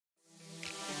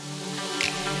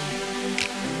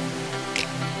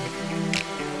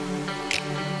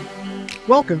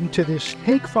Welcome to this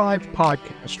Take 5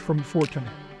 podcast from Fortinet.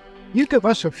 You give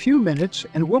us a few minutes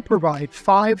and we'll provide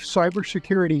 5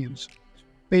 cybersecurity insights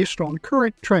based on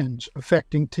current trends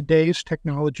affecting today's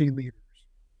technology leaders.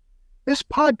 This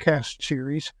podcast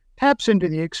series taps into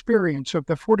the experience of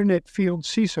the Fortinet Field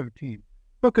CISO team,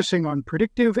 focusing on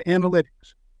predictive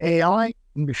analytics, AI,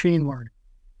 and machine learning.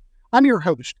 I'm your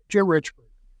host, Jim Richburg,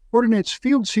 Fortinet's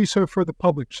Field CISO for the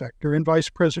public sector and Vice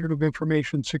President of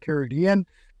Information Security. And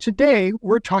today,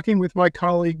 we're talking with my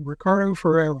colleague, Ricardo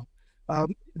Ferreira,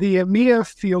 the EMEA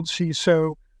Field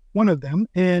CISO, one of them,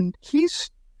 and he's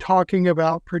talking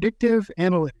about predictive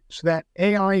analytics, that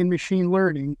AI and machine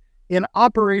learning in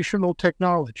operational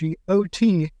technology,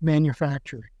 OT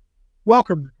manufacturing.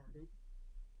 Welcome, Ricardo.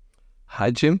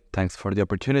 Hi, Jim. Thanks for the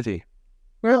opportunity.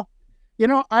 Well,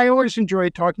 I always enjoy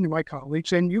talking to my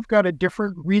colleagues, and you've got a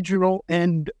different regional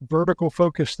and vertical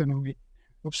focus than we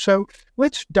do. So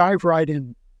let's dive right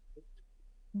in.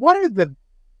 What are the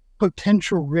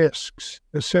potential risks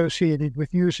associated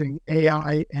with using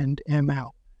AI and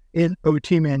ML in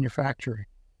OT manufacturing?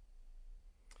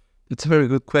 It's a very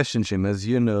good question, Jim. As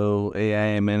you know, AI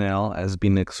and ML has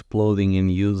been exploding in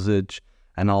usage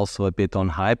and also a bit on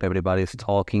hype. Everybody's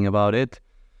talking about it.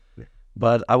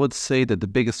 But I would say that the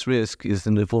biggest risk is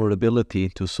in the vulnerability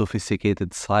to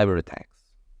sophisticated cyber attacks.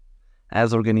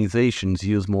 As organizations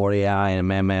use more AI and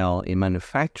ML in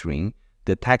manufacturing,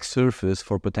 the attack surface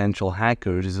for potential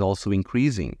hackers is also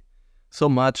increasing. So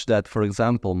much that, for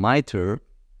example, MITRE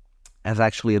has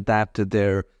actually adapted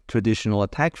their traditional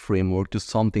attack framework to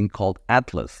something called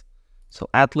Atlas. So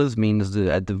Atlas means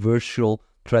the virtual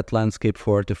threat landscape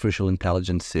for artificial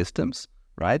intelligence systems,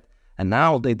 right? And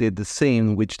now they did the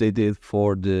same, which they did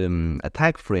for the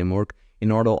attack framework,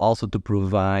 in order also to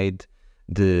provide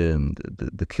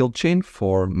the kill chain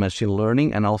for machine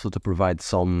learning and also to provide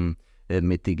some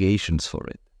mitigations for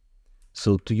it.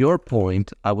 So to your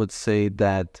point, I would say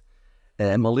that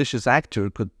a malicious actor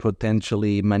could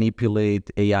potentially manipulate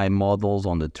AI models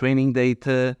on the training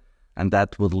data, and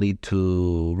that would lead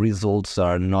to results that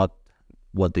are not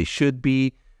what they should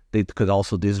be. They could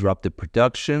also disrupt the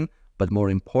production, but more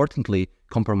importantly,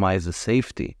 compromise the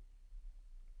safety.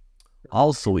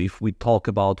 Also, if we talk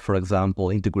about, for example,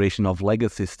 integration of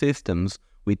legacy systems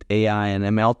with AI and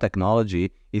ML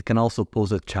technology, it can also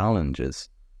pose challenges,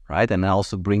 right? And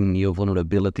also bring new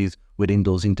vulnerabilities within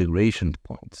those integration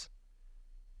points.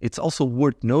 It's also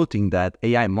worth noting that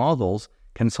AI models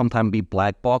can sometimes be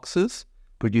black boxes,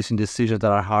 producing decisions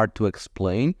that are hard to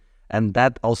explain, and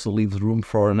that also leaves room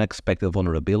for unexpected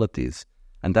vulnerabilities.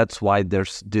 And that's why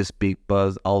there's this big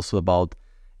buzz also about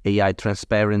AI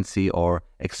transparency or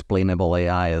explainable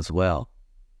AI as well.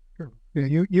 Sure.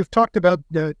 Yeah, you've talked about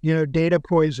data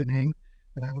poisoning,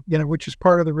 which is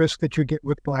part of the risk that you get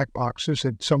with black boxes,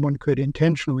 that someone could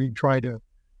intentionally try to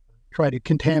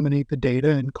contaminate the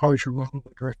data and cause your model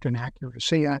to drift in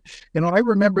accuracy. I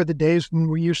remember the days when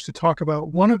we used to talk about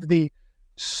one of the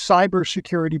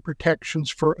cybersecurity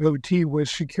protections for OT was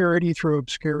security through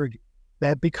obscurity.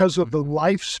 That because of the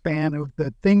lifespan of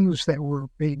the things that were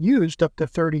being used, up to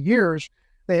 30 years,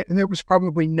 there was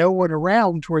probably no one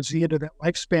around towards the end of that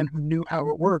lifespan who knew how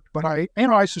it worked. But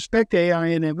I suspect AI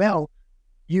and ML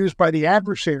used by the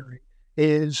adversary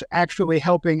is actually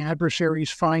helping adversaries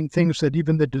find things that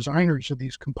even the designers of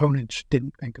these components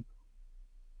didn't think of.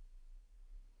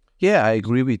 Yeah, I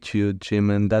agree with you,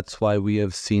 Jim, and that's why we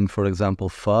have seen, for example,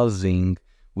 fuzzing,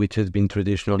 which has been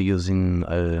traditionally used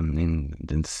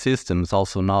in systems,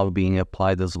 also now being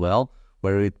applied as well,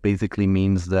 where it basically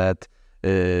means that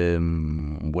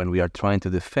when we are trying to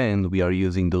defend, we are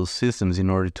using those systems in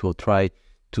order to try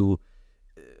to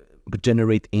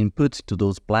generate inputs to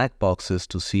those black boxes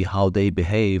to see how they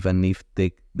behave and if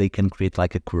they can create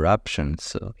like a corruption.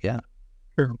 So, yeah.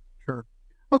 Sure.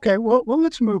 Okay, well,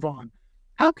 let's move on.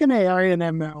 How can AI and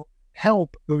ML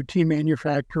help OT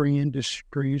manufacturing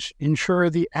industries ensure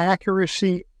the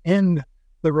accuracy and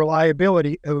the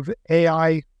reliability of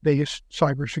AI-based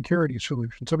cybersecurity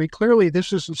solutions? I mean, clearly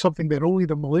this isn't something that only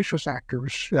the malicious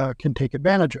actors can take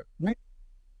advantage of, right?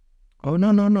 Oh,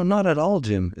 no, not at all,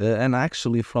 Jim. And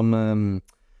actually, from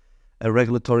a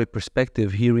regulatory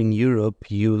perspective, here in Europe,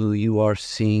 you are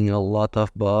seeing a lot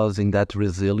of buzz in that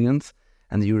resilience.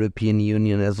 And the European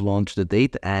Union has launched the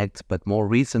Data Act, but more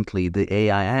recently the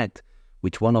AI Act,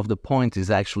 which one of the points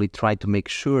is actually try to make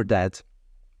sure that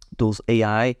those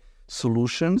AI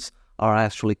solutions are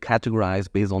actually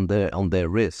categorized based on their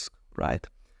risk, right?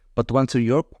 But to answer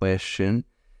your question,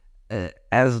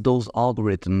 as those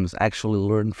algorithms actually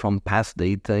learn from past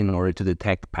data in order to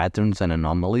detect patterns and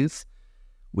anomalies,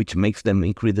 which makes them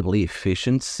incredibly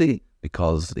efficient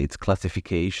because it's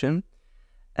classification,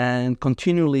 and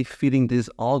continually feeding these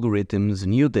algorithms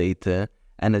new data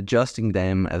and adjusting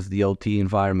them as the OT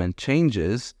environment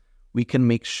changes, we can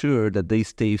make sure that they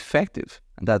stay effective.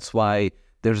 And that's why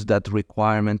there's that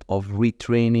requirement of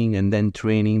retraining and then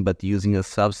training, but using a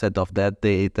subset of that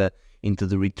data into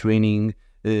the retraining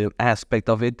aspect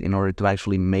of it in order to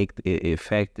actually make it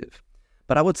effective.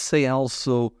 But I would say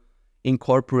also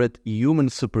incorporate human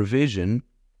supervision,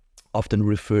 often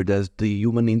referred as the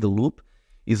human in the loop,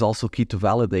 is also key to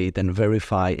validate and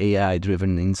verify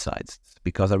AI-driven insights.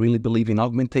 Because I really believe in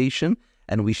augmentation,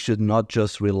 and we should not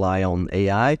just rely on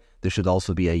AI, there should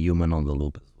also be a human on the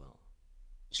loop as well.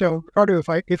 So, Ricardo,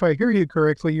 if I hear you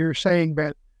correctly, you're saying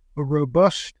that a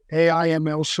robust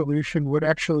AI/ML solution would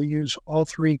actually use all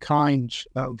three kinds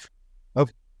of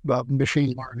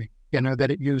machine learning.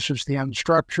 That it uses the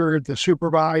unstructured, the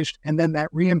supervised, and then that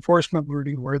reinforcement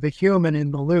learning where the human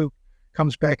in the loop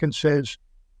comes back and says,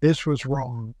 this was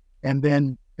wrong. And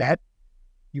then that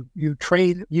you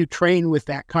train with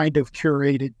that kind of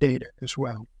curated data as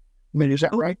well. I mean, is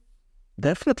that right?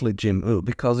 Definitely, Jim,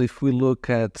 because if we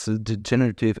look at the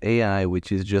generative AI,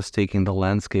 which is just taking the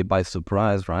landscape by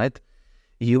surprise, right?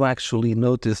 You actually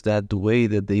notice that the way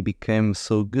that they became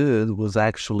so good was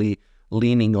actually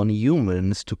leaning on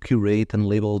humans to curate and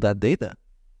label that data.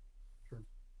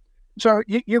 So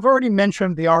you've already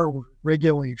mentioned the R word,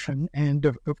 regulation, and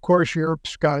of course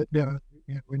Europe's got, in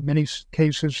many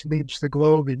cases, leads the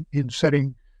globe in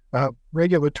setting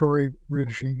regulatory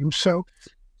regimes. So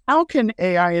how can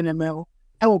AI and ML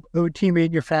help OT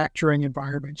manufacturing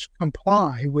environments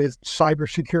comply with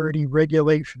cybersecurity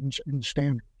regulations and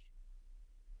standards?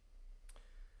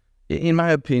 In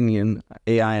my opinion,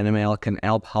 AI and ML can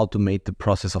help automate the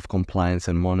process of compliance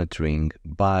and monitoring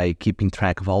by keeping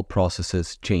track of all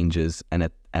processes, changes, and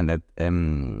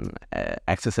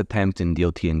access attempts in the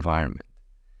OT environment.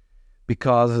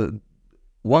 Because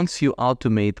once you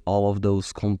automate all of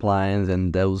those compliance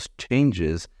and those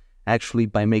changes, actually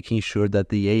by making sure that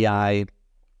the AI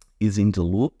is in the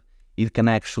loop, it can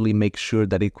actually make sure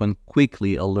that it can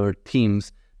quickly alert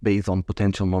teams based on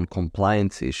potential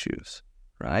non-compliance issues,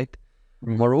 right?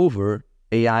 Moreover,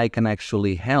 AI can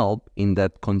actually help in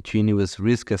that continuous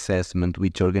risk assessment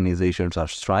which organizations are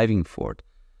striving for.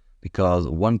 Because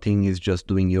one thing is just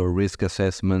doing your risk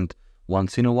assessment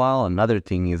once in a while, another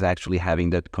thing is actually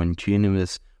having that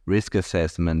continuous risk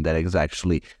assessment that is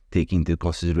actually taking into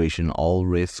consideration all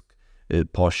risk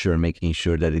posture, making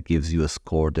sure that it gives you a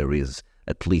score that is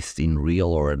at least in real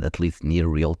or at least near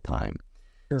real time.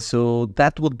 Sure. So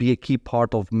that would be a key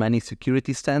part of many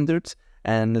security standards.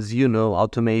 And as you know,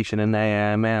 automation and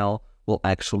AI/ML will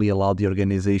actually allow the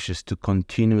organizations to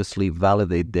continuously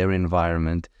validate their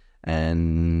environment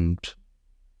and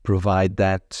provide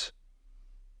that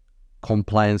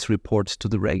compliance reports to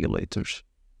the regulators.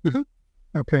 Mm-hmm.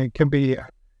 Okay, can be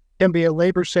a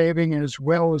labor saving as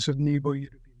well as enable you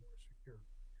to be more secure.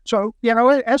 So,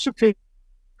 as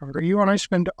a you and I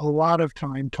spend a lot of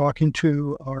time talking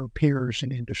to our peers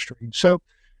in industry. So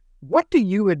what do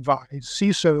you advise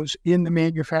CISOs in the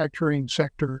manufacturing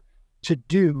sector to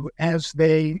do as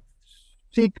they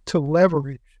seek to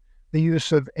leverage the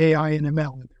use of AI and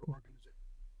ML in their organization?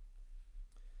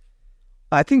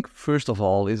 I think, first of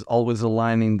all, is always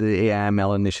aligning the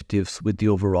AI/ML initiatives with the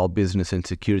overall business and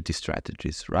security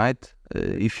strategies, right?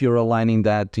 If you're aligning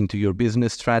that into your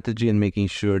business strategy and making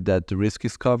sure that the risk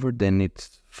is covered, then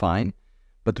it's fine.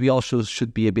 But we also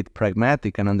should be a bit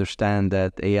pragmatic and understand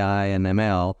that AI and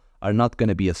ML are not going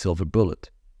to be a silver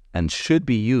bullet and should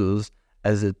be used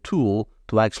as a tool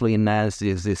to actually enhance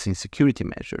the existing security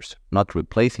measures, not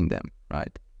replacing them,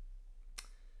 right?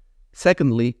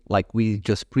 Secondly, like we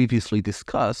just previously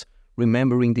discussed,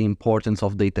 remembering the importance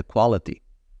of data quality.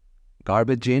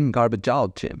 Garbage in, garbage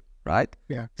out, Jim, right?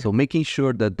 Yeah. So making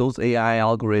sure that those AI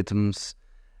algorithms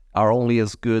are only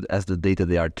as good as the data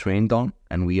they are trained on,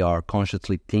 and we are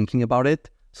consciously thinking about it.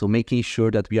 So making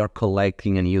sure that we are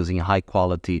collecting and using high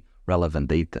quality, relevant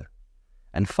data.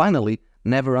 And finally,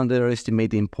 never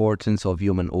underestimate the importance of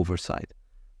human oversight.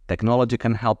 Technology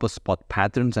can help us spot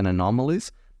patterns and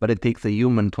anomalies, but it takes a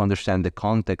human to understand the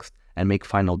context and make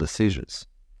final decisions.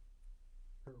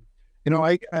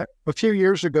 A few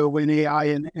years ago when AI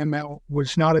and ML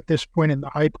was not at this point in the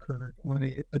hype curve,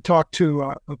 when I talked to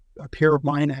a peer of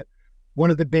mine at one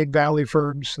of the big Valley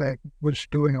firms that was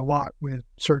doing a lot with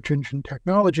search engine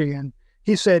technology, and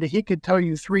he said he could tell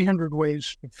you 300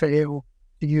 ways to fail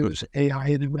to use AI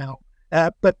and ML.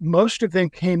 But most of them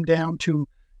came down to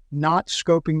not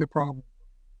scoping the problem,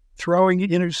 throwing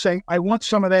it saying, I want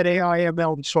some of that AI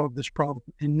ML to solve this problem,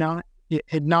 and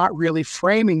not really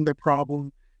framing the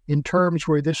problem in terms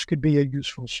where this could be a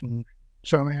useful solution.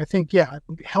 So I mean, I think, yeah,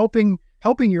 helping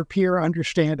your peer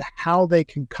understand how they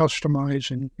can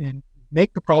customize and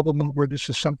make the problem where this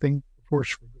is something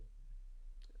forceful.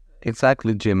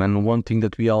 Exactly, Jim. And one thing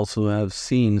that we also have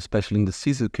seen, especially in the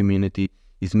CISO community,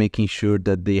 is making sure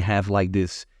that they have like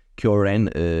this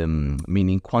QRN,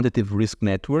 meaning quantitative risk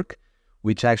network,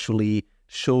 which actually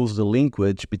shows the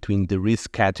linkage between the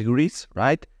risk categories,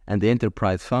 right, and the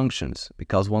enterprise functions.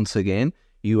 Because once again,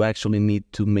 you actually need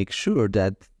to make sure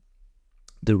that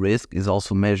the risk is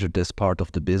also measured as part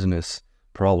of the business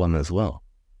problem as well.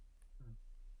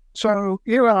 So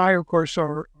you and I, of course,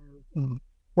 are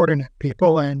Fortinet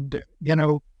people, and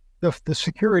the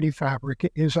security fabric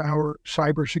is our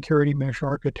cybersecurity mesh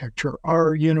architecture,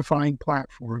 our unifying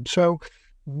platform. So,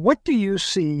 what do you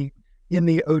see in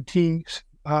the OT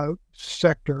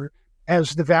sector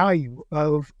as the value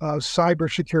of a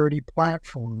cybersecurity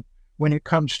platform when it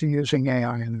comes to using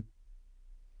AI?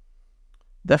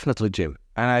 Definitely, Jim.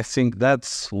 And I think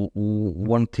that's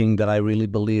one thing that I really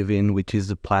believe in, which is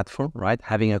the platform, right?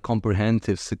 Having a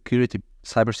comprehensive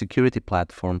cybersecurity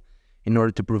platform in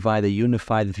order to provide a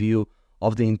unified view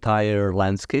of the entire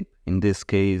landscape, in this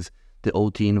case, the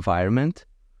OT environment.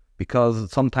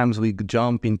 Because sometimes we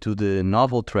jump into the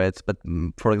novel threats, but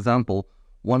for example,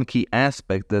 one key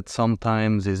aspect that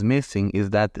sometimes is missing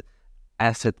is that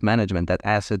asset management, that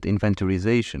asset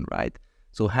inventorization, right?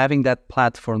 So having that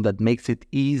platform that makes it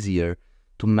easier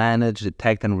to manage,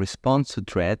 detect, and respond to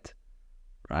threat,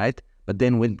 right? But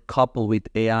then when coupled with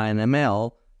AI and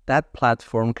ML, that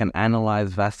platform can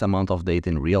analyze vast amount of data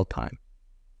in real time.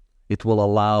 It will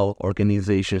allow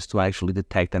organizations to actually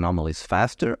detect anomalies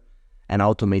faster and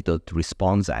automate the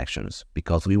response actions,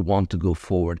 because we want to go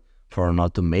forward for an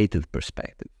automated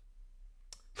perspective.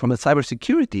 From a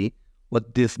cybersecurity,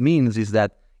 what this means is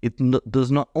that it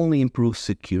does not only improve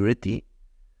security,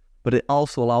 but it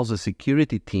also allows the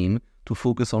security team to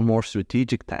focus on more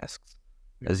strategic tasks.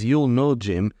 As you'll know,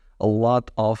 Jim, a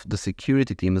lot of the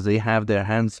security teams, they have their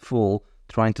hands full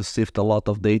trying to sift a lot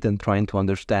of data and trying to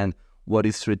understand what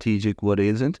is strategic, what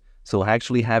isn't. So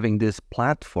actually having this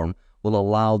platform will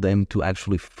allow them to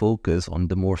actually focus on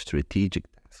the more strategic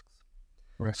tasks.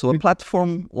 Right. So a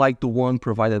platform like the one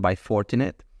provided by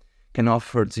Fortinet can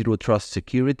offer zero trust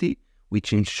security,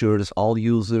 which ensures all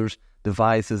users,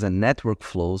 devices, and network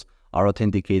flows are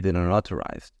authenticated and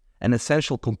authorized, an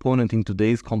essential component in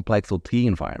today's complex OT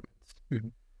environments. Mm-hmm.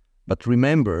 But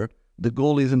remember, the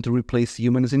goal isn't to replace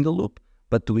humans in the loop,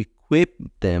 but to equip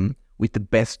them with the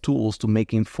best tools to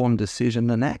make informed decisions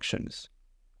and actions.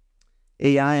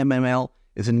 AI and ML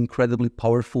is an incredibly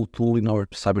powerful tool in our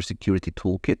cybersecurity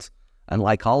toolkits, and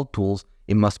like all tools,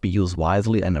 it must be used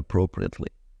wisely and appropriately.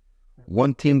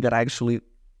 One thing that actually...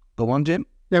 Go on, Jim?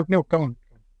 No, go on.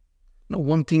 No,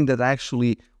 one thing that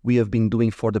actually we have been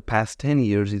doing for the past 10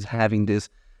 years is having this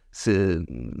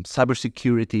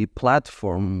cybersecurity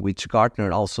platform, which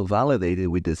Gartner also validated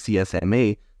with the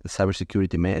CSMA, the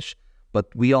cybersecurity mesh. But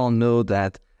we all know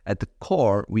that at the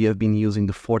core, we have been using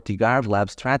the FortiGuard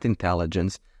Labs threat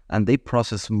intelligence, and they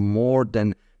process more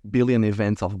than billion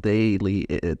events of daily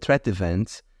threat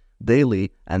events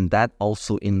daily, and that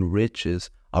also enriches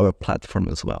our platform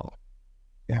as well.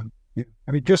 Yeah.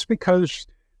 I mean, just because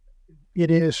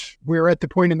we're at the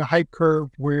point in the hype curve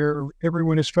where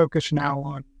everyone is focused now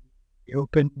on the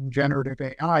open generative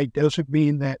AI doesn't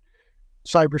mean that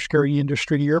cybersecurity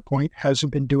industry, to your point,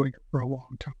 hasn't been doing it for a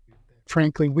long time.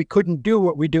 Frankly, we couldn't do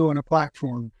what we do on a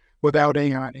platform without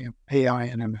AI and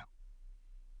ML.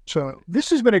 So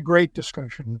this has been a great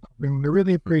discussion. I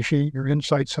really appreciate your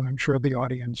insights, and I'm sure the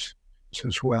audience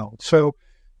as well. So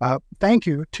thank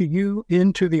you to you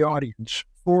and to the audience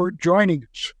for joining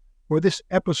us for this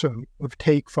episode of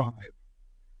Take 5.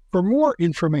 For more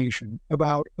information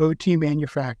about OT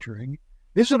manufacturing,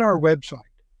 visit our website,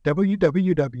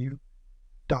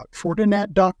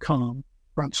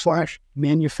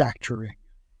 www.fortinet.com/manufacturing.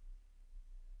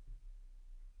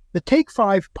 The Take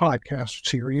 5 podcast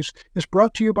series is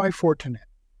brought to you by Fortinet,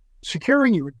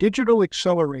 securing your digital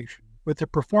acceleration with the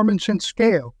performance and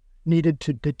scale needed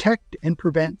to detect and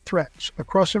prevent threats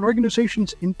across an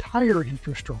organization's entire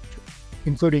infrastructure,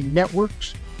 including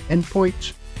networks,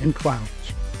 endpoints, and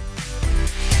clouds.